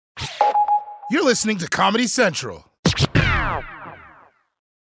You're listening to Comedy Central.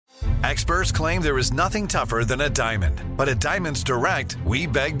 Experts claim there is nothing tougher than a diamond. But at Diamonds Direct, we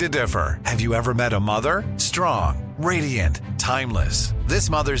beg to differ. Have you ever met a mother? Strong, radiant, timeless. This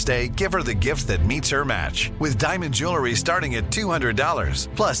Mother's Day, give her the gift that meets her match. With diamond jewelry starting at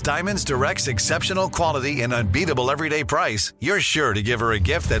 $200. Plus Diamonds Direct's exceptional quality and unbeatable everyday price, you're sure to give her a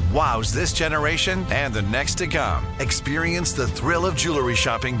gift that wows this generation and the next to come. Experience the thrill of jewelry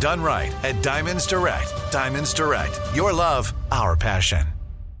shopping done right at Diamonds Direct. Diamonds Direct. Your love, our passion.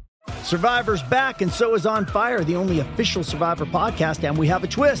 Survivor's back, and so is On Fire, the only official Survivor podcast, and we have a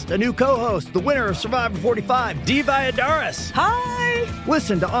twist, a new co-host, the winner of Survivor 45, Diva Adaris. Hi!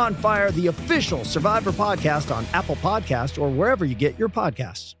 Listen to On Fire, the official Survivor podcast on Apple Podcasts or wherever you get your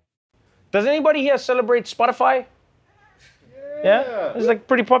podcasts. Does anybody here celebrate Spotify? Yeah? It's like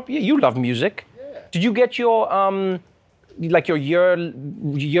pretty popular. You love music. Yeah. Did you get your like your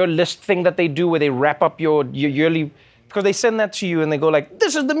year list thing that they do where they wrap up your yearly? Because they send that to you and they go like,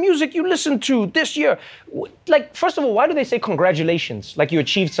 this is the music you listened to this year. Like, first of all, why do they say congratulations? Like you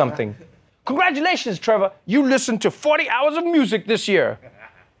achieved something. Congratulations, Trevor. You listened to 40 hours of music this year.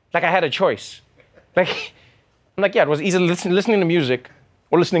 Like I had a choice. Like, I'm like, yeah, it was either listening to music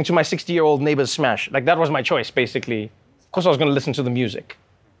or listening to my 60-year-old neighbor's smash. Like that was my choice, basically. Of course I was gonna listen to the music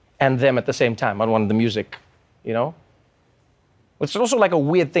and them at the same time. I wanted the music, you know? It's also like a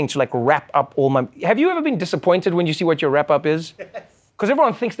weird thing to like wrap up all my... Have you ever been disappointed when you see what your wrap up is? Yes. Because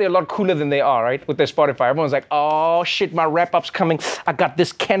everyone thinks they're a lot cooler than they are, right? With their Spotify. Everyone's like, oh shit, my wrap up's coming. I got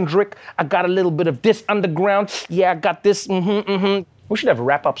this Kendrick. I got a little bit of this underground. Yeah, I got this, We should have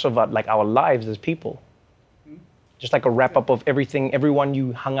wrap ups of like our lives as people. Just like a wrap up of everything, everyone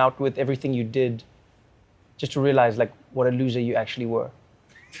you hung out with, everything you did. Just to realize like what a loser you actually were.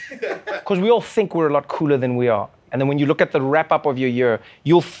 Because we all think we're a lot cooler than we are. And then when you look at the wrap-up of your year,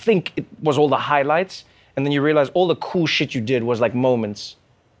 you'll think it was all the highlights, and then you realize all the cool shit you did was like moments.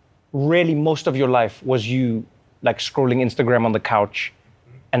 Really, most of your life was you like scrolling Instagram on the couch,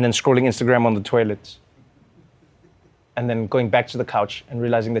 and then scrolling Instagram on the toilet, and then going back to the couch and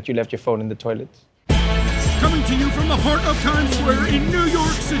realizing that you left your phone in the toilet. Coming to you from the heart of Times Square in New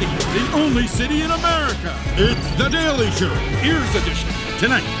York City, the only city in America, it's The Daily Show, Ears Edition.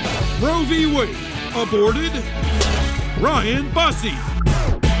 Tonight, Roe v. Wade, aborted, Ryan Busse,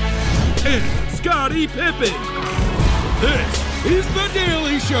 and Scottie Pippen. This is The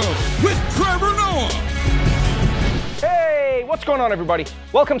Daily Show with Trevor Noah. Hey, what's going on, everybody?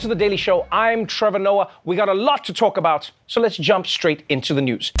 Welcome to The Daily Show. I'm Trevor Noah. We got a lot to talk about, so let's jump straight into the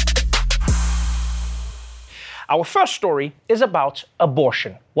news. Our first story is about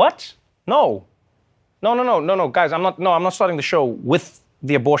abortion. What? No, guys, I'm not starting the show with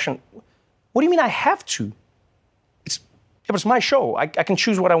the abortion. What do you mean I have to? But it's my show. I can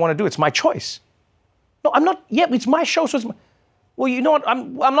choose what I want to do. It's my choice. No, I'm not. Yeah, it's my show, so it's my... Well, you know what?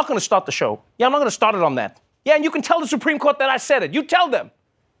 I'm not going to start the show. Yeah, I'm not going to start it on that. Yeah, and you can tell the Supreme Court that I said it. You tell them.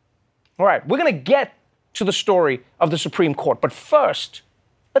 All right, we're going to get to the story of the Supreme Court. But first,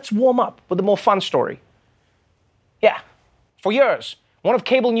 let's warm up with a more fun story. Yeah, for years, one of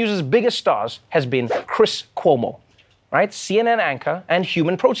cable news' biggest stars has been Chris Cuomo, right? CNN anchor and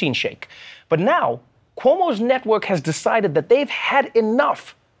human protein shake. But now, Cuomo's network has decided that they've had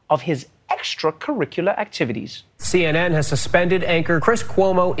enough of his extracurricular activities. CNN has suspended anchor Chris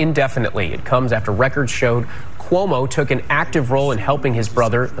Cuomo indefinitely. It comes after records showed Cuomo took an active role in helping his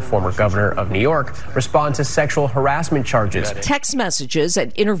brother, the former governor of New York, respond to sexual harassment charges. Text messages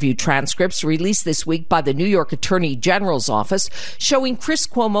and interview transcripts released this week by the New York Attorney General's office showing Chris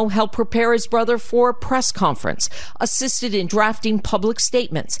Cuomo helped prepare his brother for a press conference, assisted in drafting public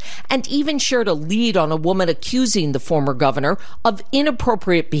statements, and even shared a lead on a woman accusing the former governor of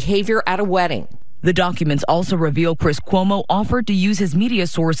inappropriate behavior at a wedding. The documents also reveal Chris Cuomo offered to use his media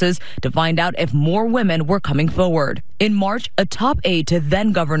sources to find out if more women were coming forward. In March, a top aide to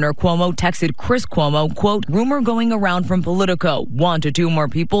then-Governor Cuomo texted Chris Cuomo, quote, rumor going around from Politico, 1 to 2 more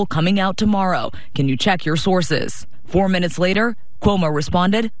people coming out tomorrow. Can you check your sources? 4 minutes later, Cuomo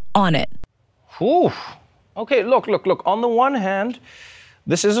responded, on it. Ooh. Okay, look. On the one hand,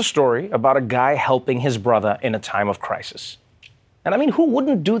 this is a story about a guy helping his brother in a time of crisis. And I mean, who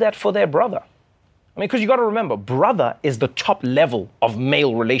wouldn't do that for their brother? I mean, because you got to remember, brother is the top level of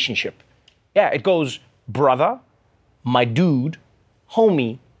male relationship. Yeah, it goes brother, my dude,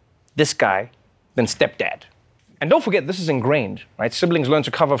 homie, this guy, then stepdad. And don't forget, this is ingrained, right? Siblings learn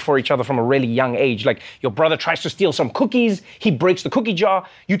to cover for each other from a really young age. Like your brother tries to steal some cookies, he breaks the cookie jar,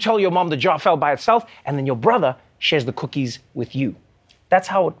 you tell your mom the jar fell by itself, and then your brother shares the cookies with you. That's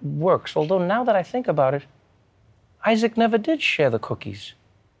how it works. Although now that I think about it, Isaac never did share the cookies.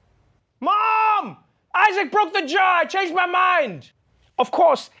 Mom! Isaac broke the jar. I changed my mind. Of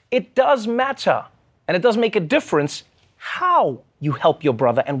course, it does matter. And it does make a difference how you help your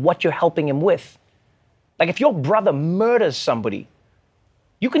brother and what you're helping him with. Like if your brother murders somebody,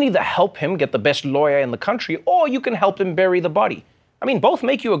 you can either help him get the best lawyer in the country or you can help him bury the body. I mean, both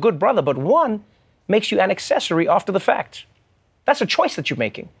make you a good brother, but one makes you an accessory after the fact. That's a choice that you're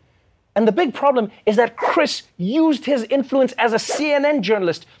making. And the big problem is that Chris used his influence as a CNN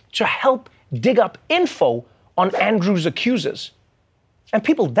journalist to help dig up info on Andrew's accusers. And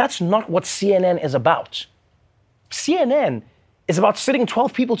people, that's not what CNN is about. CNN is about sitting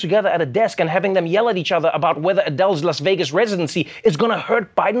 12 people together at a desk and having them yell at each other about whether Adele's Las Vegas residency is going to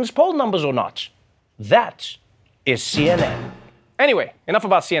hurt Biden's poll numbers or not. That is CNN. Anyway, enough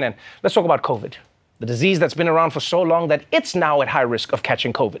about CNN. Let's talk about COVID, the disease that's been around for so long that it's now at high risk of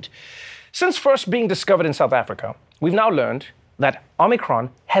catching COVID. Since first being discovered in South Africa, we've now learned that Omicron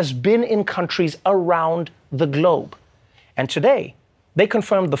has been in countries around the globe. And today, they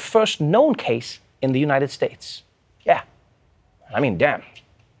confirmed the first known case in the United States. Yeah. I mean, damn.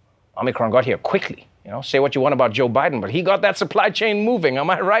 Omicron got here quickly. You know, say what you want about Joe Biden, but he got that supply chain moving. Am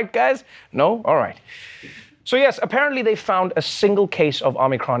I right, guys? No? All right. So yes, apparently they found a single case of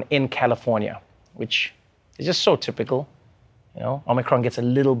Omicron in California, which is just so typical. You know, Omicron gets a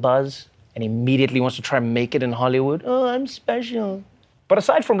little buzz and immediately wants to try and make it in Hollywood. Oh, I'm special. But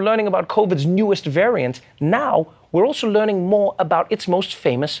aside from learning about COVID's newest variant, now we're also learning more about its most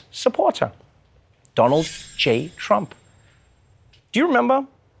famous supporter, Donald J. Trump. Do you remember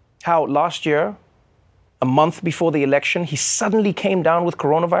how last year, a month before the election, he suddenly came down with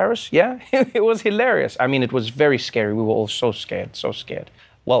coronavirus? Yeah, it was hilarious. I mean, it was very scary. We were all so scared, so scared.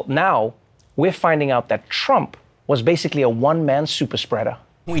 Well, now we're finding out that Trump was basically a one-man super spreader.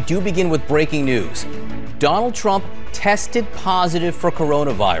 We do begin with breaking news. Donald Trump tested positive for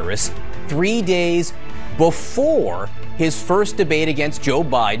coronavirus 3 days before his first debate against Joe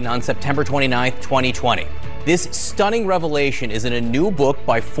Biden on September 29th, 2020. This stunning revelation is in a new book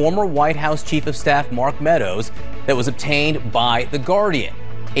by former White House Chief of Staff Mark Meadows that was obtained by The Guardian.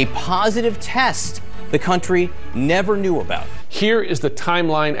 A positive test the country never knew about. Here is the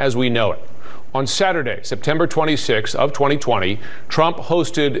timeline as we know it. On Saturday, September 26th of 2020, Trump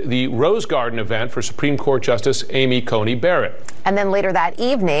hosted the Rose Garden event for Supreme Court Justice Amy Coney Barrett. And then later that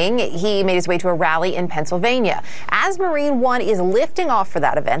evening, he made his way to a rally in Pennsylvania. As Marine One is lifting off for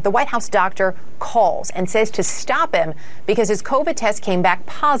that event, the White House doctor calls and says to stop him because his COVID test came back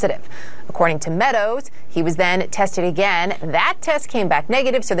positive. According to Meadows, he was then tested again. That test came back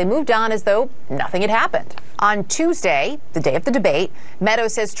negative, so they moved on as though nothing had happened. On Tuesday, the day of the debate,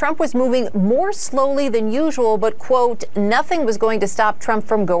 Meadows says Trump was moving more slowly than usual, but, quote, nothing was going to stop Trump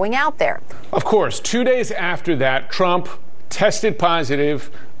from going out there. Of course, 2 days after that, Trump tested positive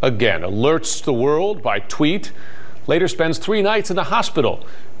again, alerts the world by tweet, later spends 3 nights in the hospital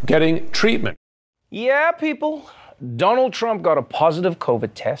getting treatment. Yeah, people, Donald Trump got a positive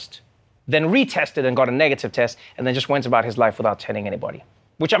COVID test, then retested and got a negative test, and then just went about his life without telling anybody.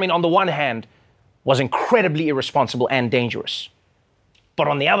 Which, I mean, on the one hand, was incredibly irresponsible and dangerous. But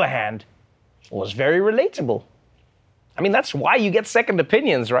on the other hand, was very relatable. I mean, that's why you get second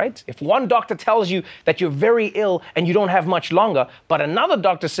opinions, right? If one doctor tells you that you're very ill and you don't have much longer, but another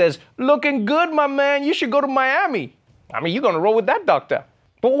doctor says, looking good, my man, you should go to Miami. I mean, you're going to roll with that doctor.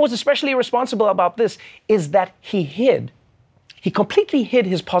 But what was especially irresponsible about this is that he completely hid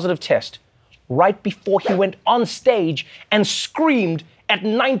his positive test right before he went on stage and screamed at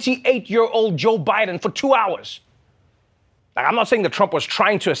 98-year-old Joe Biden for 2 hours. Like, I'm not saying that Trump was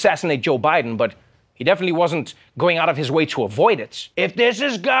trying to assassinate Joe Biden, but he definitely wasn't going out of his way to avoid it. If this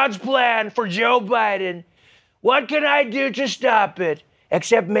is God's plan for Joe Biden, what can I do to stop it?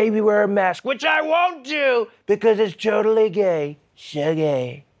 Except maybe wear a mask, which I won't do because it's totally gay. So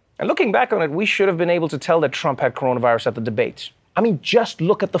gay. And looking back on it, we should have been able to tell that Trump had coronavirus at the debate. I mean, just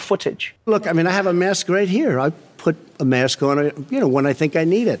look at the footage. Look, I mean, I have a mask right here. I put a mask on, when I think I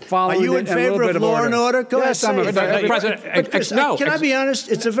need it. Are you in favor of law and order? Go ahead. President, can I be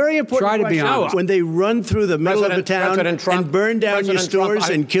honest? It's a very important question. Try to be honest. When they run through the middle of the town and burn down your stores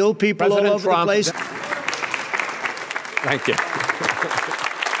and kill people all over the place. Thank you.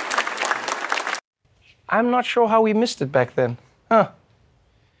 I'm not sure how we missed it back then. All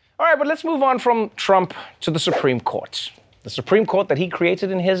right, but let's move on from Trump to the Supreme Court. The Supreme Court that he created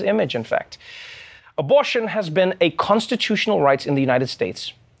in his image, in fact. Abortion has been a constitutional right in the United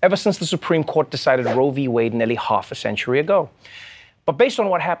States ever since the Supreme Court decided Roe v. Wade nearly half a century ago. But based on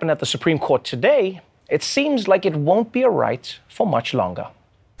what happened at the Supreme Court today, it seems like it won't be a right for much longer.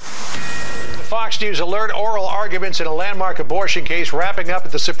 Fox News Alert. Oral arguments in a landmark abortion case wrapping up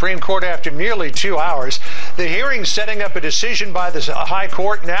at the Supreme Court after nearly 2 hours. The hearing setting up a decision by the High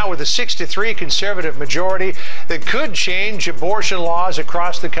Court now with a 6-3 conservative majority that could change abortion laws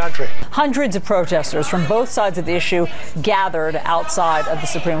across the country. Hundreds of protesters from both sides of the issue gathered outside of the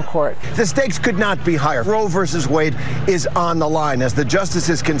Supreme Court. The stakes could not be higher. Roe versus Wade is on the line as the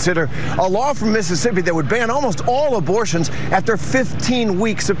justices consider a law from Mississippi that would ban almost all abortions after 15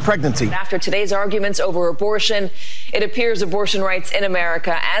 weeks of pregnancy. After today's arguments over abortion, it appears abortion rights in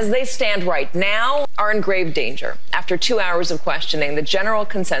America, as they stand right now, are in grave danger. After 2 hours of questioning, the general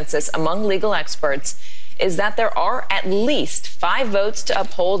consensus among legal experts is that there are at least 5 votes to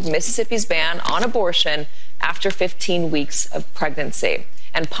uphold Mississippi's ban on abortion after 15 weeks of pregnancy,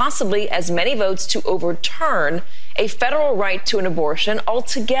 and possibly as many votes to overturn a federal right to an abortion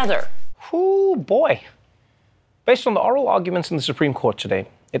altogether. Oh, boy. Based on the oral arguments in the Supreme Court today,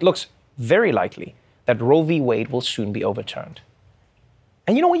 it looks very likely that Roe v. Wade will soon be overturned.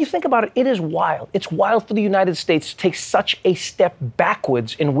 And you know, when you think about it, it is wild. It's wild for the United States to take such a step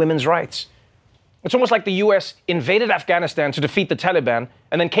backwards in women's rights. It's almost like the U.S. invaded Afghanistan to defeat the Taliban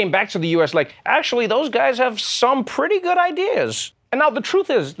and then came back to the U.S. like, actually, those guys have some pretty good ideas. And now the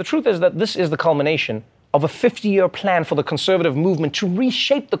truth is that this is the culmination of a 50-year plan for the conservative movement to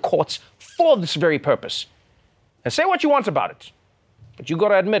reshape the courts for this very purpose. And say what you want about it, but you got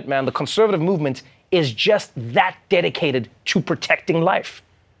to admit, man, the conservative movement is just that dedicated to protecting life.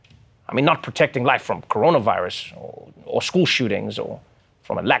 I mean, not protecting life from coronavirus or school shootings or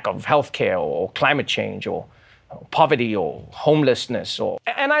from a lack of health care or climate change or poverty or homelessness.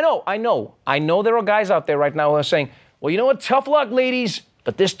 And I know there are guys out there right now who are saying, well, you know what, tough luck, ladies,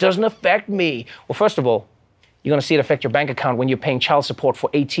 but this doesn't affect me. Well, first of all, you're going to see it affect your bank account when you're paying child support for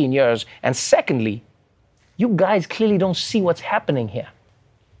 18 years. And secondly, you guys clearly don't see what's happening here.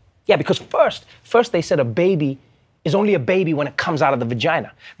 Yeah, because first they said a baby is only a baby when it comes out of the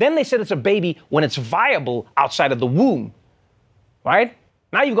vagina. Then they said it's a baby when it's viable outside of the womb, right?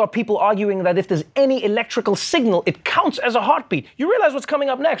 Now you've got people arguing that if there's any electrical signal, it counts as a heartbeat. You realize what's coming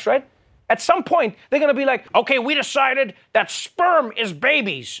up next, right? At some point, they're going to be like, okay, we decided that sperm is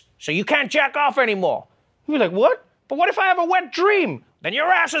babies, so you can't jack off anymore. You're like, what? But what if I have a wet dream? Then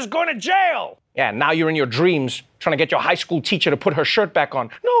your ass is going to jail. Yeah, now you're in your dreams trying to get your high school teacher to put her shirt back on.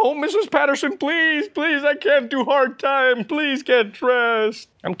 No, Mrs. Patterson, please, I can't do hard time. Please get dressed.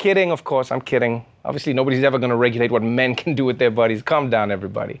 I'm kidding, of course, I'm kidding. Obviously, nobody's ever going to regulate what men can do with their bodies. Calm down,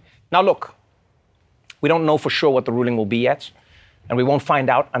 everybody. Now, look, we don't know for sure what the ruling will be yet, and we won't find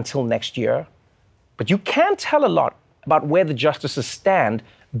out until next year. But you can tell a lot about where the justices stand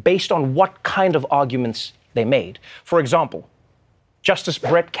based on what kind of arguments they made. For example, Justice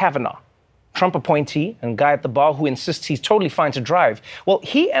Brett Kavanaugh, Trump appointee and guy at the bar who insists he's totally fine to drive. Well,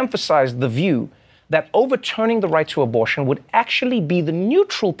 he emphasized the view that overturning the right to abortion would actually be the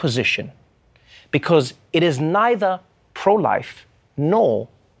neutral position because it is neither pro-life nor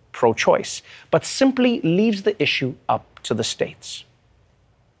pro-choice, but simply leaves the issue up to the states.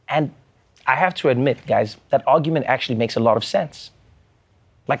 And I have to admit, guys, that argument actually makes a lot of sense.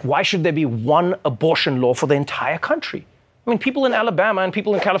 Like, why should there be one abortion law for the entire country? I mean, people in Alabama and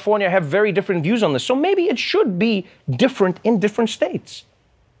people in California have very different views on this, so maybe it should be different in different states.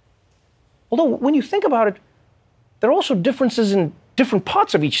 Although, when you think about it, there are also differences in different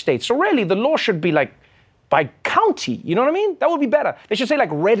parts of each state, so really the law should be like by county, you know what I mean? That would be better. They should say like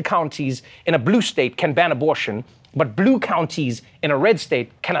red counties in a blue state can ban abortion, but blue counties in a red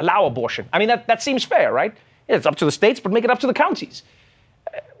state can allow abortion. I mean, that seems fair, right? It's up to the states, but make it up to the counties.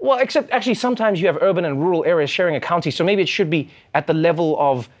 Well, except actually sometimes you have urban and rural areas sharing a county, so maybe it should be at the level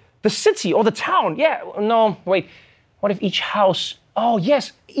of the city or the town. Yeah, no, wait. What if each house, oh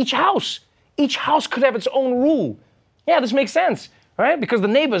yes, each house could have its own rule. Yeah, this makes sense, right? Because the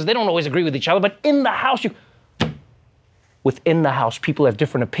neighbors, they don't always agree with each other, but in the house, within the house, people have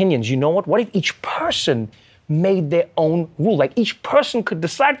different opinions. You know what? What if each person made their own rule? Like each person could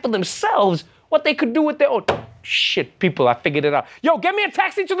decide for themselves what they could do with their own. Shit, people, I figured it out. Yo, get me a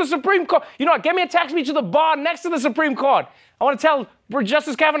taxi to the Supreme Court. You know what? Get me a taxi to the bar next to the Supreme Court. I want to tell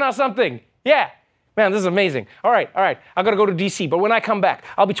Justice Kavanaugh something. Yeah. Man, this is amazing. All right. I got to go to D.C., but when I come back,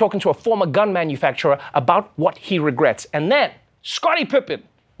 I'll be talking to a former gun manufacturer about what he regrets. And then Scottie Pippen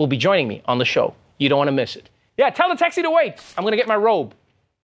will be joining me on the show. You don't want to miss it. Yeah, tell the taxi to wait. I'm going to get my robe.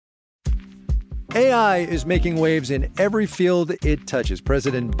 AI is making waves in every field it touches.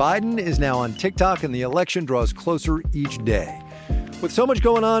 President Biden is now on TikTok, and the election draws closer each day. With so much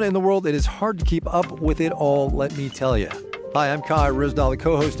going on in the world, it is hard to keep up with it all, let me tell you. Hi, I'm Kai Ryssdal, the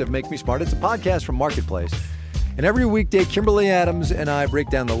co-host of Make Me Smart. It's a podcast from Marketplace. And every weekday, Kimberly Adams and I break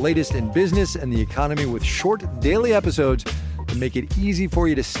down the latest in business and the economy with short daily episodes to make it easy for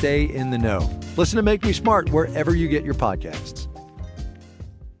you to stay in the know. Listen to Make Me Smart wherever you get your podcasts.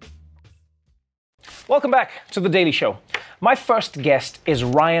 Welcome back to The Daily Show. My first guest is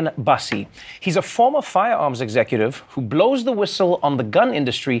Ryan Busse. He's a former firearms executive who blows the whistle on the gun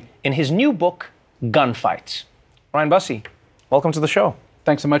industry in his new book, Gunfights. Ryan Busse, welcome to the show.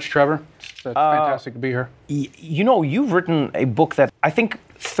 Thanks so much, Trevor. It's fantastic to be here. You know, you've written a book that I think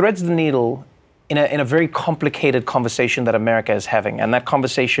threads the needle in a very complicated conversation that America is having. And that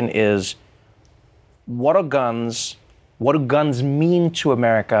conversation is, what are guns? What do guns mean to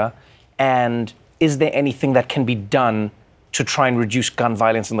America? And is there anything that can be done to try and reduce gun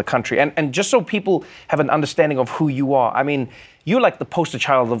violence in the country? And just so people have an understanding of who you are, I mean, you're like the poster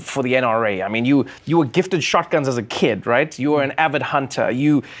child for the NRA. I mean, you were gifted shotguns as a kid, right? You were an avid hunter.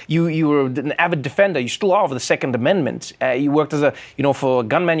 You were an avid defender. You still are of the Second Amendment. You worked as for a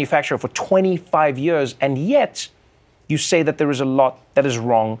gun manufacturer for 25 years, and yet you say that there is a lot that is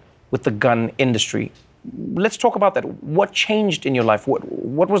wrong with the gun industry. Let's talk about that. What changed in your life?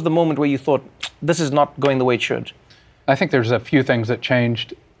 What was the moment where you thought, this is not going the way it should? I think there's a few things that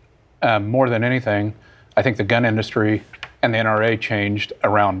changed more than anything. I think the gun industry and the NRA changed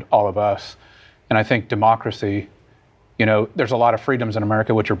around all of us. And I think democracy, there's a lot of freedoms in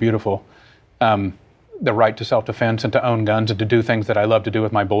America which are beautiful. The right to self-defense and to own guns and to do things that I love to do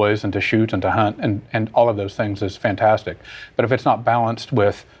with my boys and to shoot and to hunt and all of those things is fantastic. But if it's not balanced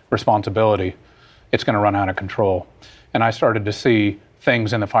with responsibility, it's going to run out of control. And I started to see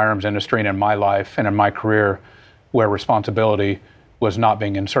things in the firearms industry and in my life and in my career where responsibility was not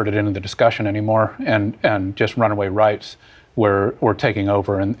being inserted into the discussion anymore, and just runaway rights were taking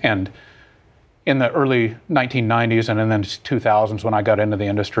over. And in the early 1990s and in the 2000s, when I got into the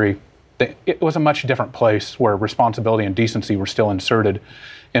industry, it was a much different place where responsibility and decency were still inserted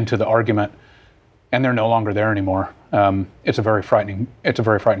into the argument, and they're no longer there anymore. It's a very frightening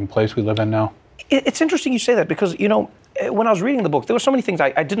place we live in now. It's interesting you say that because, when I was reading the book, there were so many things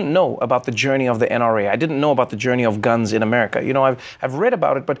I didn't know about the journey of the NRA. I didn't know about the journey of guns in America. I've read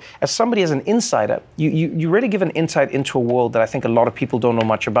about it, but as somebody, as an insider, you really give an insight into a world that I think a lot of people don't know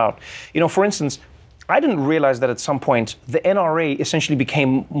much about. For instance, I didn't realize that at some point the NRA essentially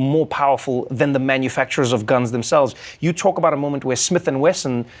became more powerful than the manufacturers of guns themselves. You talk about a moment where Smith &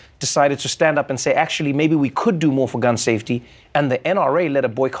 Wesson decided to stand up and say, actually, maybe we could do more for gun safety, and the NRA led a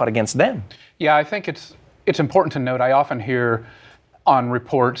boycott against them. Yeah, I think it's important to note, I often hear on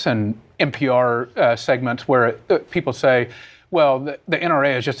reports and NPR segments where people say, well, the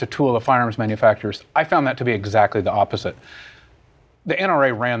NRA is just a tool of firearms manufacturers. I found that to be exactly the opposite. The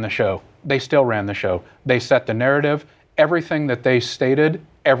NRA ran the show. They still ran the show. They set the narrative. Everything that they stated,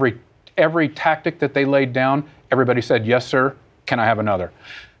 every tactic that they laid down, everybody said, yes, sir, can I have another?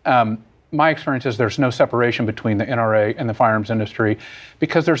 My experience is there's no separation between the NRA and the firearms industry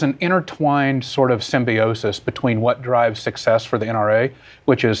because there's an intertwined sort of symbiosis between what drives success for the NRA,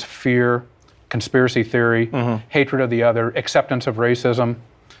 which is fear, conspiracy theory, hatred of the other, acceptance of racism.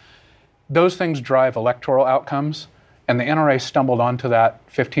 Those things drive electoral outcomes, and the NRA stumbled onto that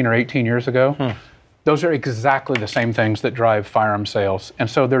 15 or 18 years ago. Those are exactly the same things that drive firearm sales. And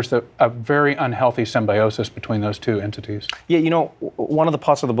so there's a very unhealthy symbiosis between those two entities. Yeah, one of the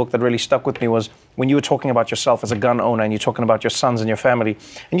parts of the book that really stuck with me was when you were talking about yourself as a gun owner and you're talking about your sons and your family.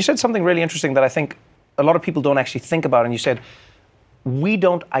 And you said something really interesting that I think a lot of people don't actually think about. And you said, we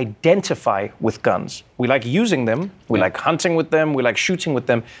don't identify with guns. We like using them, we like hunting with them, we like shooting with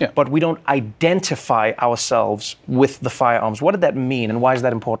them, but we don't identify ourselves with the firearms. What did that mean and why is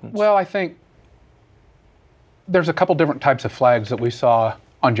that important? Well, I think there's a couple different types of flags that we saw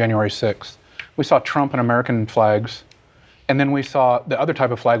on January 6th. We saw Trump and American flags, and then we saw the other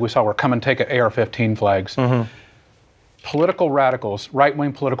type of flag we saw were come and take it AR-15 flags. Political radicals,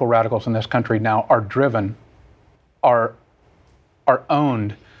 right-wing political radicals in this country now are driven, are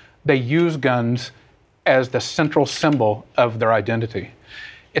owned. They use guns as the central symbol of their identity.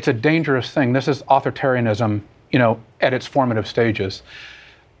 It's a dangerous thing. This is authoritarianism, at its formative stages.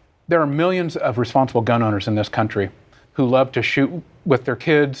 There are millions of responsible gun owners in this country who love to shoot with their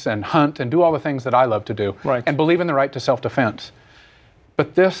kids and hunt and do all the things that I love to do and believe in the right to self-defense.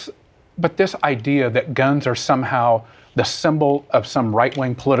 But this idea that guns are somehow the symbol of some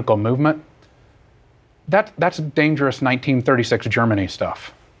right-wing political movement, that's dangerous 1936 Germany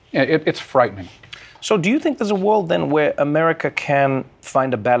stuff. It's frightening. So do you think there's a world then where America can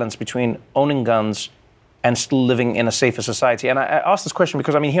find a balance between owning guns and still living in a safer society? And I asked this question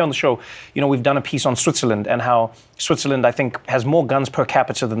because, I mean, here on the show, we've done a piece on Switzerland and how Switzerland, I think, has more guns per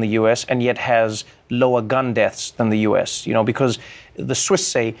capita than the US and yet has lower gun deaths than the US, because the Swiss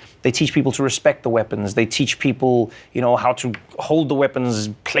say they teach people to respect the weapons. They teach people, how to hold the weapons,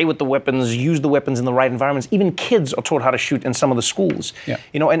 play with the weapons, use the weapons in the right environments. Even kids are taught how to shoot in some of the schools. Yeah.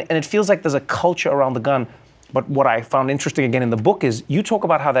 And it feels like there's a culture around the gun. But what I found interesting again in the book is you talk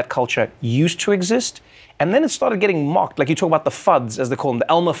about how that culture used to exist, and then it started getting mocked. Like you talk about the FUDs, as they call them, the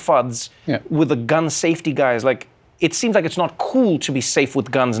Elmer FUDs, with the gun safety guys. Like, it seems like it's not cool to be safe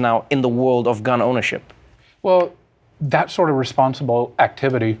with guns now in the world of gun ownership. Well, that sort of responsible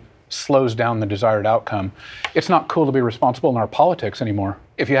activity slows down the desired outcome. It's not cool to be responsible in our politics anymore.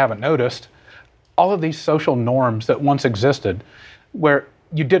 If you haven't noticed, all of these social norms that once existed, where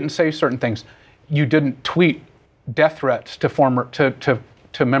you didn't say certain things, you didn't tweet death threats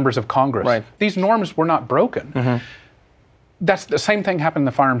to members of Congress. Right. These norms were not broken. Mm-hmm. That's the same thing happened in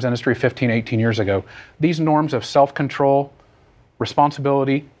the firearms industry 15, 18 years ago. These norms of self-control,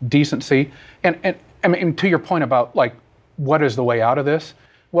 responsibility, decency, and I mean, to your point about like, what is the way out of this?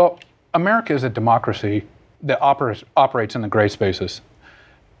 Well, America is a democracy that operates in the gray spaces.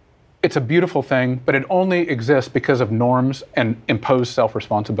 It's a beautiful thing, but it only exists because of norms and imposed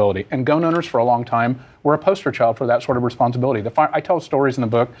self-responsibility. And gun owners for a long time were a poster child for that sort of responsibility. I tell stories in the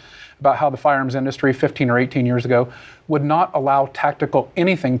book about how the firearms industry 15 or 18 years ago would not allow tactical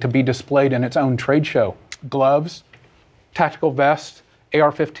anything to be displayed in its own trade show. Gloves, tactical vests,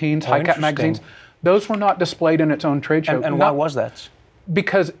 AR-15s, high-cap magazines, those were not displayed in its own trade show. And why was that?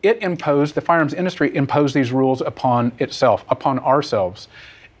 Because the firearms industry imposed these rules upon itself, upon ourselves.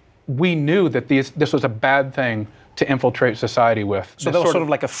 We knew that this was a bad thing to infiltrate society with. So that was sort of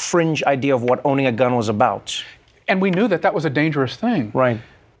like a fringe idea of what owning a gun was about. And we knew that that was a dangerous thing. Right.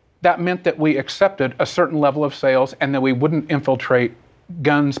 That meant that we accepted a certain level of sales and that we wouldn't infiltrate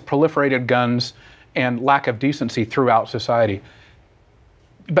guns, proliferated guns, and lack of decency throughout society.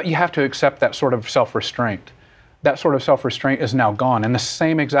 But you have to accept that sort of self-restraint. That sort of self-restraint is now gone. And the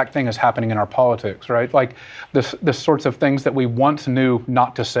same exact thing is happening in our politics, right? Like the sorts of things that we once knew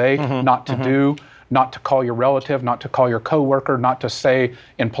not to say, not to do, not to call your relative, not to call your coworker, not to say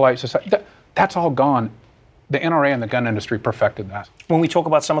in polite society. That's all gone. The NRA and the gun industry perfected that. When we talk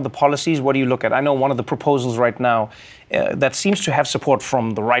about some of the policies, what do you look at? I know one of the proposals right now that seems to have support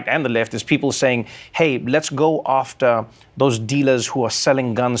from the right and the left is people saying, hey, let's go after those dealers who are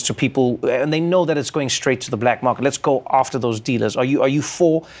selling guns to people, and they know that it's going straight to the black market. Let's go after those dealers. Are you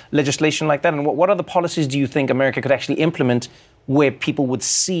for legislation like that? And what other policies do you think America could actually implement where people would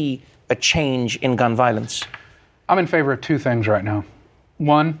see a change in gun violence? I'm in favor of two things right now.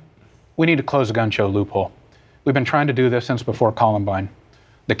 One, we need to close the gun show loophole. We've been trying to do this since before Columbine.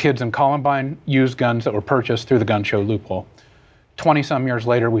 The kids in Columbine used guns that were purchased through the gun show loophole. 20-some years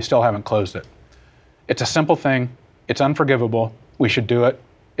later, we still haven't closed it. It's a simple thing. It's unforgivable. We should do it.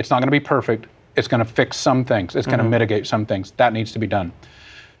 It's not going to be perfect. It's going to fix some things. It's going to mitigate some things. That needs to be done.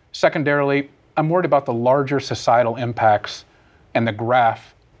 Secondarily, I'm worried about the larger societal impacts and the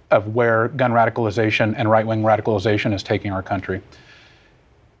graph of where gun radicalization and right-wing radicalization is taking our country.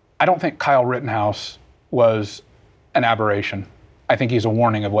 I don't think Kyle Rittenhouse was an aberration. I think he's a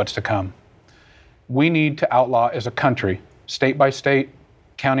warning of what's to come. We need to outlaw as a country, state by state,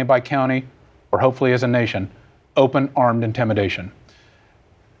 county by county, or hopefully as a nation, open armed intimidation.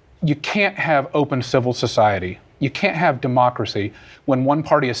 You can't have open civil society. You can't have democracy when one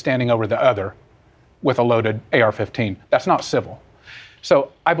party is standing over the other with a loaded AR-15. That's not civil.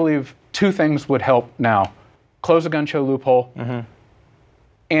 So I believe two things would help now. Close the gun show loophole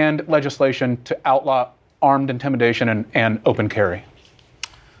and legislation to outlaw armed intimidation and open carry.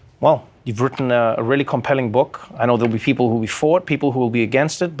 Well, you've written a really compelling book. I know there'll be people who will be for it, people who will be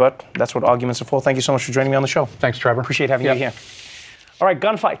against it, but that's what arguments are for. Thank you so much for joining me on the show. Thanks, Trevor. Appreciate having you here. All right,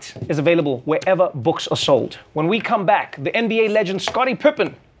 Gunfight is available wherever books are sold. When we come back, the NBA legend Scottie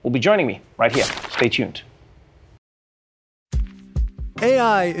Pippen will be joining me right here. Stay tuned.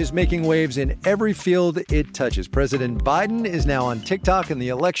 AI is making waves in every field it touches. President Biden is now on TikTok, and the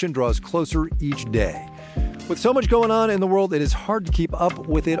election draws closer each day. With so much going on in the world, it is hard to keep up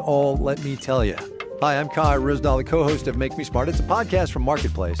with it all, let me tell you. Hi, I'm Kai Rizdal, the co-host of Make Me Smart. It's a podcast from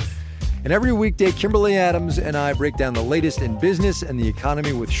Marketplace. And every weekday, Kimberly Adams and I break down the latest in business and the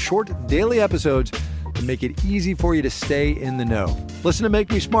economy with short daily episodes to make it easy for you to stay in the know. Listen to Make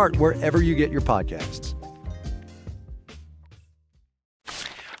Me Smart wherever you get your podcasts.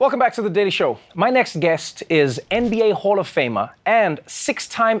 Welcome back to The Daily Show. My next guest is NBA Hall of Famer and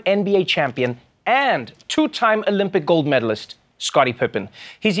 6-time NBA champion and 2-time Olympic gold medalist, Scottie Pippen.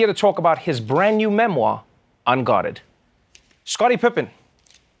 He's here to talk about his brand new memoir, unguarded. Scottie Pippen,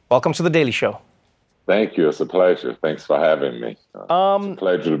 welcome to The Daily Show. Thank you. It's a pleasure. Thanks for having me. It's a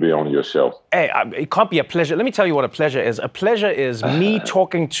pleasure to be on your show. Hey, it can't be a pleasure. Let me tell you what a pleasure is. A pleasure is me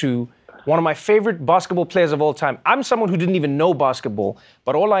talking to one of my favorite basketball players of all time. I'm someone who didn't even know basketball,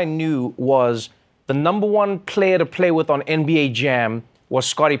 but all I knew was the number one player to play with on NBA Jam was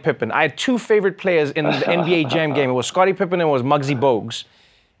Scottie Pippen. I had two favorite players in the NBA Jam game. It was Scottie Pippen and it was Muggsy Bogues.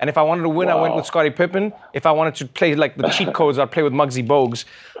 And if I wanted to win, I went with Scottie Pippen. If I wanted to play like the cheat codes, I'd play with Muggsy Bogues.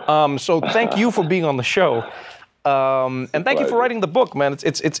 So thank you for being on the show. And thank you for writing the book, man.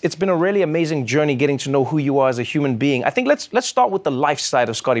 It's been a really amazing journey getting to know who you are as a human being. I think let's start with the life side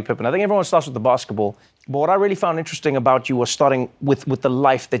of Scottie Pippen. I think everyone starts with the basketball. But what I really found interesting about you was starting with the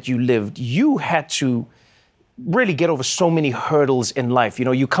life that you lived. You had to really get over so many hurdles in life. You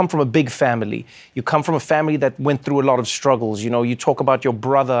know, you come from a big family. You come from a family that went through a lot of struggles. You know, you talk about your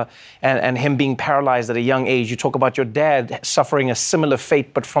brother and him being paralyzed at a young age. You talk about your dad suffering a similar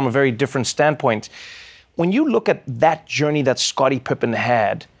fate, but from a very different standpoint. When you look at that journey that Scottie Pippen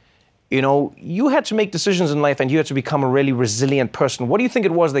had, you know, you had to make decisions in life and you had to become a really resilient person. What do you think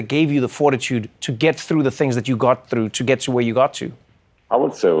it was that gave you the fortitude to get through the things that you got through to get to where you got to? I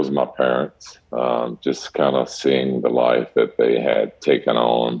would say it was my parents, just kind of seeing the life that they had taken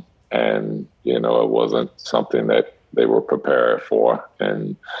on. And, you know, it wasn't something that they were prepared for.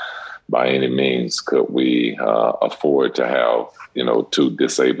 And by any means could we afford to have, you know, two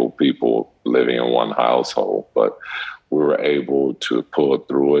disabled people living in one household. But we were able to pull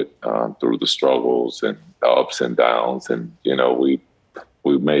through it, through the struggles and the ups and downs. And, you know, we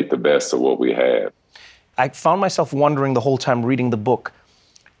made the best of what we had. I found myself wondering the whole time reading the book,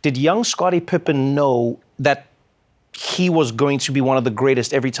 did young Scottie Pippen know that he was going to be one of the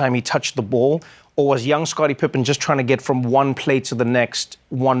greatest every time he touched the ball? Or was young Scottie Pippen just trying to get from one play to the next,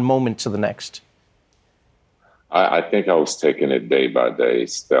 one moment to the next? I think I was taking it day by day,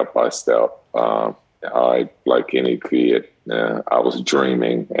 step by step. Like any kid, I was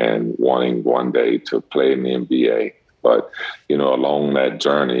dreaming and wanting one day to play in the NBA. But, you know, along that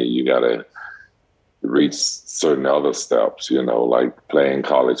journey, you got to reach certain other steps, you know, like playing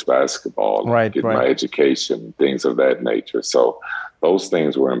college basketball, get my education, things of that nature. So those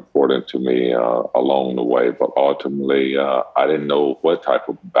things were important to me along the way. But ultimately, I didn't know what type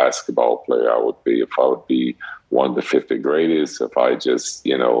of basketball player I would be, if I would be one of the 50 greatest, if I just,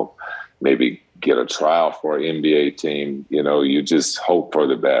 you know, maybe get a trial for an NBA team. You know, you just hope for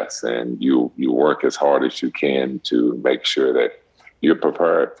the best and you work as hard as you can to make sure that you're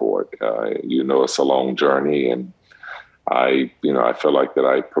prepared for it. You know, it's a long journey, and I feel like that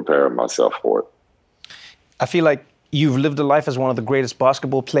I prepared myself for it. I feel like you've lived a life as one of the greatest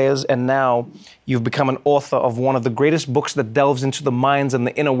basketball players, and now you've become an author of one of the greatest books that delves into the minds and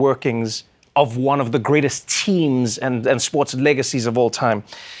the inner workings of one of the greatest teams and sports legacies of all time.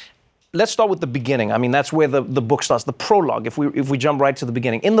 Let's start with the beginning. I mean, that's where the book starts, the prologue. If we jump right to the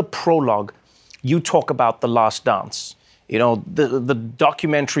beginning. In the prologue, you talk about The Last Dance. You know, the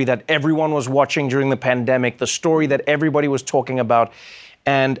documentary that everyone was watching during the pandemic, the story that everybody was talking about.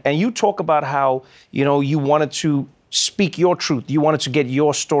 And you talk about how, you know, you wanted to speak your truth. You wanted to get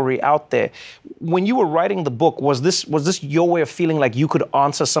your story out there. When you were writing the book, was this your way of feeling like you could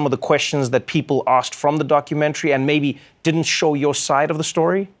answer some of the questions that people asked from the documentary and maybe didn't show your side of the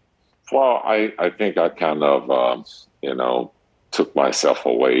story? Well, I think I kind of, you know, took myself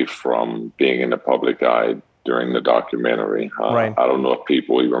away from being in the public eye during the documentary. I don't know if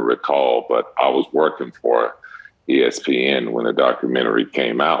people even recall, but I was working for ESPN when the documentary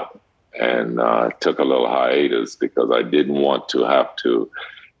came out, and took a little hiatus because I didn't want to have to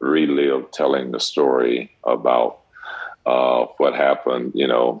relive telling the story about what happened, you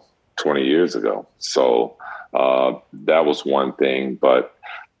know, 20 years ago. So that was one thing, but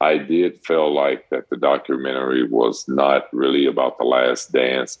I did feel like that the documentary was not really about The Last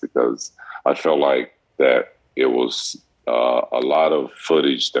Dance, because I felt like that it was a lot of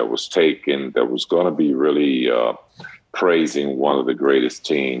footage that was taken that was going to be really praising one of the greatest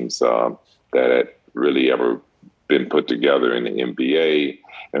teams that had really ever been put together in the NBA,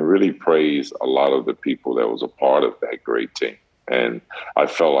 and really praise a lot of the people that was a part of that great team. And I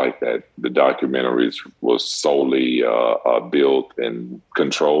felt like that the documentaries was solely built and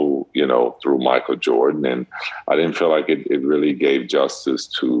controlled, you know, through Michael Jordan. And I didn't feel like it really gave justice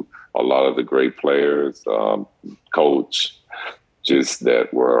to a lot of the great players, coach, just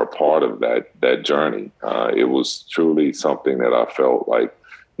that were a part of that journey. It was truly something that I felt like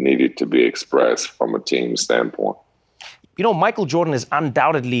needed to be expressed from a team standpoint. You know, Michael Jordan is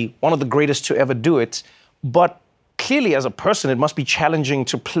undoubtedly one of the greatest to ever do it, but clearly as a person, it must be challenging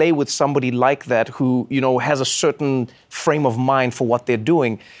to play with somebody like that who, has a certain frame of mind for what they're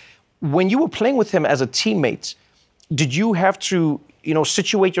doing. When you were playing with him as a teammate, did you have to,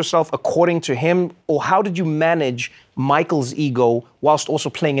 situate yourself according to him? Or how did you manage Michael's ego whilst also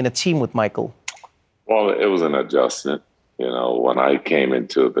playing in a team with Michael? Well, it was an adjustment. When I came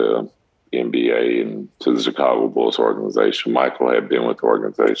into the NBA and to the Chicago Bulls organization, Michael had been with the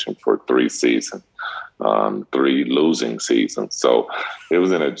organization for 3 seasons, 3 losing seasons. So it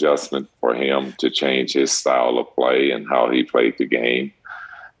was an adjustment for him to change his style of play and how he played the game.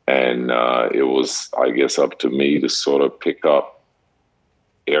 And it was, I guess, up to me to sort of pick up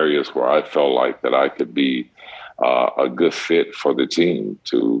areas where I felt like that I could be a good fit for the team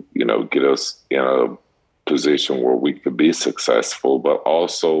to, get us in a position where we could be successful, but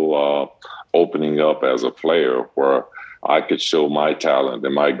also opening up as a player where I could show my talent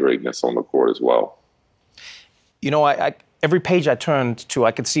and my greatness on the court as well. Every page I turned to,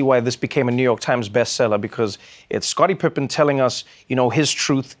 I could see why this became a New York Times bestseller, because it's Scottie Pippen telling us, his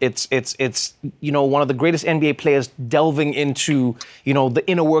truth. It's one of the greatest NBA players delving into, the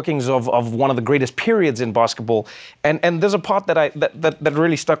inner workings of one of the greatest periods in basketball. And there's a part that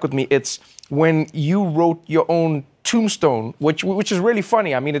really stuck with me. It's when you wrote your own tombstone, which is really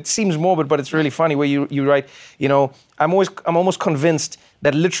funny. I mean, it seems morbid, but it's really funny where you write, I'm almost convinced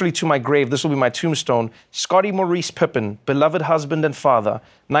that literally to my grave, this will be my tombstone. Scottie Maurice Pippen, beloved husband and father,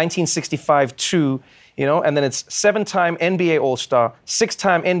 1965-2, and then it's 7-time NBA All-Star,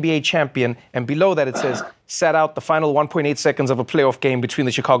 6-time NBA champion, and below that it says, sat out the final 1.8 seconds of a playoff game between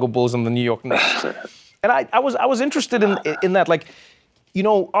the Chicago Bulls and the New York Knicks. And I was interested in that,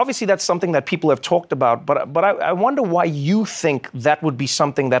 obviously that's something that people have talked about, but I wonder why you think that would be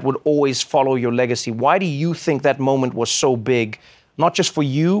something that would always follow your legacy. Why do you think that moment was so big, not just for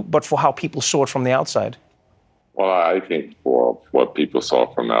you, but for how people saw it from the outside? Well, I think for what people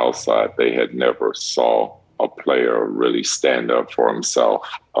saw from the outside, they had never saw a player really stand up for himself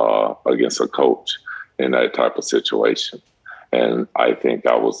against a coach in that type of situation. And I think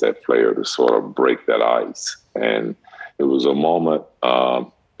I was that player to sort of break that ice. And it was a moment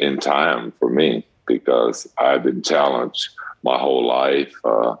in time for me because I had been challenged my whole life.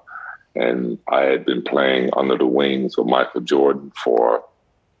 And I had been playing under the wings of Michael Jordan for,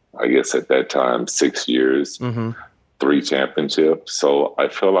 I guess at that time, 6 years, 3 championships. So I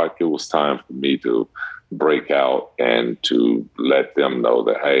felt like it was time for me to break out and to let them know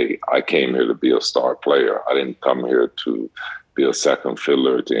that, hey, I came here to be a star player. I didn't come here to be a second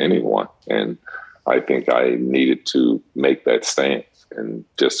fiddler to anyone. And I think I needed to make that stance. And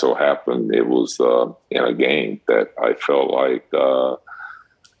just so happened it was in a game that I felt like,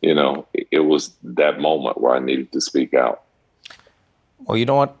 it was that moment where I needed to speak out. Well, you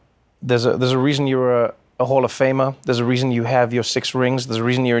know what? There's a reason you're a Hall of Famer. There's a reason you have your 6 rings. There's a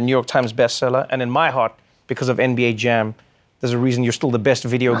reason you're a New York Times bestseller. And in my heart, because of NBA Jam, there's a reason you're still the best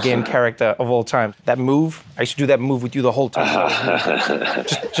video game character of all time. That move, I used to do that move with you the whole time.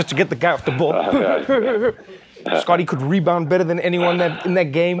 just to get the guy off the ball. Scottie could rebound better than anyone in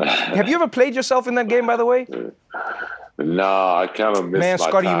that game. Have you ever played yourself in that game, by the way? No, I kind of missed man, my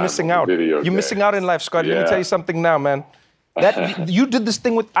Scottie, time you're missing out. You're missing out in life, Scottie. Yeah. Let me tell you something now, man. That you did this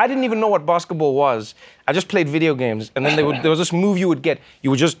thing with. I didn't even know what basketball was. I just played video games, and then there was this move you would get.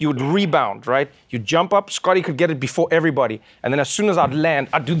 You would rebound, right? You jump up. Scottie could get it before everybody, and then as soon as I'd land,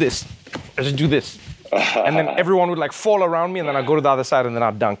 I'd do this. I just do this, and then everyone would like fall around me, and then I'd go to the other side, and then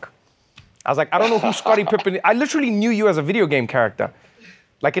I'd dunk. I was like, I don't know who Scottie Pippen is. I literally knew you as a video game character.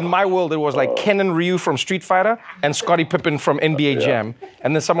 Like in my world, it was like Ken and Ryu from Street Fighter and Scottie Pippen from NBA Jam.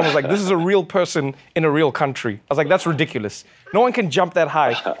 And then someone was like, this is a real person in a real country. I was like, that's ridiculous. No one can jump that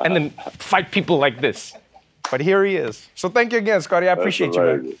high and then fight people like this. But here he is. So thank you again, Scottie. I appreciate you,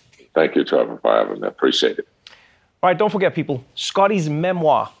 man. Thank you, Trevor, for having me. I appreciate it. All right, don't forget, people, Scottie's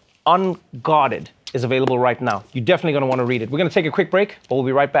memoir, Unguarded, is available right now. You're definitely going to want to read it. We're going to take a quick break, but we'll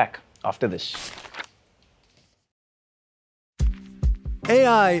be right back after this.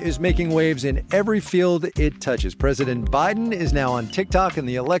 AI is making waves in every field it touches. President Biden is now on TikTok, and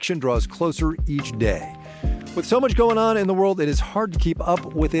the election draws closer each day. With so much going on in the world, it is hard to keep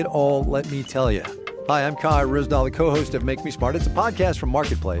up with it all, let me tell you. Hi, I'm Kai Ryssdal, the co-host of Make Me Smart. It's a podcast from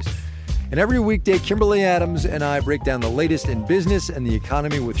Marketplace. And every weekday, Kimberly Adams and I break down the latest in business and the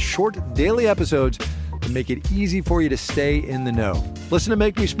economy with short daily episodes to make it easy for you to stay in the know. Listen to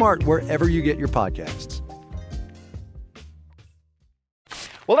Make Me Smart wherever you get your podcasts.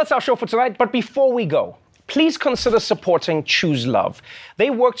 Well, that's our show for tonight. But before we go, please consider supporting Choose Love. They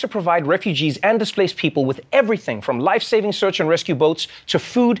work to provide refugees and displaced people with everything from life-saving search and rescue boats to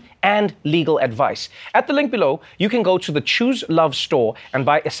food and legal advice. At the link below, you can go to the Choose Love store and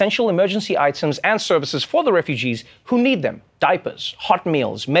buy essential emergency items and services for the refugees who need them. Diapers, hot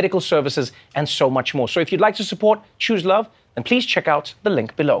meals, medical services, and so much more. So if you'd like to support Choose Love, then please check out the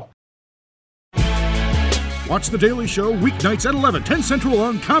link below. Watch The Daily Show weeknights at 11, 10 Central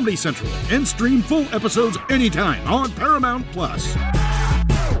on Comedy Central. And stream full episodes anytime on Paramount+.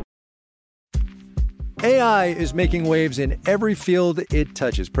 AI is making waves in every field it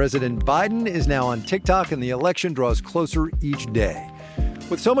touches. President Biden is now on TikTok, and the election draws closer each day.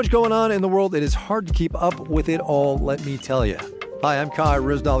 With so much going on in the world, it is hard to keep up with it all, let me tell you. Hi, I'm Kai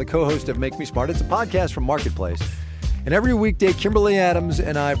Ryssdal, the co-host of Make Me Smart. It's a podcast from Marketplace. And every weekday, Kimberly Adams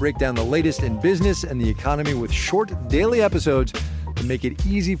and I break down the latest in business and the economy with short daily episodes to make it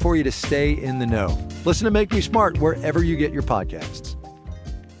easy for you to stay in the know. Listen to Make Me Smart wherever you get your podcasts.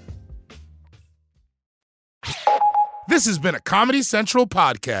 This has been a Comedy Central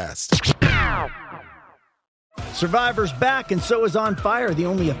podcast. Survivor's back, and so is On Fire, the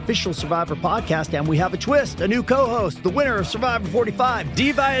only official Survivor podcast. And we have a twist, a new co-host, the winner of Survivor 45,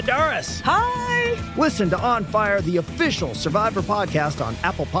 Dee Valladares. Hi! Listen to On Fire, the official Survivor podcast on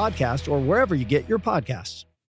Apple Podcasts or wherever you get your podcasts.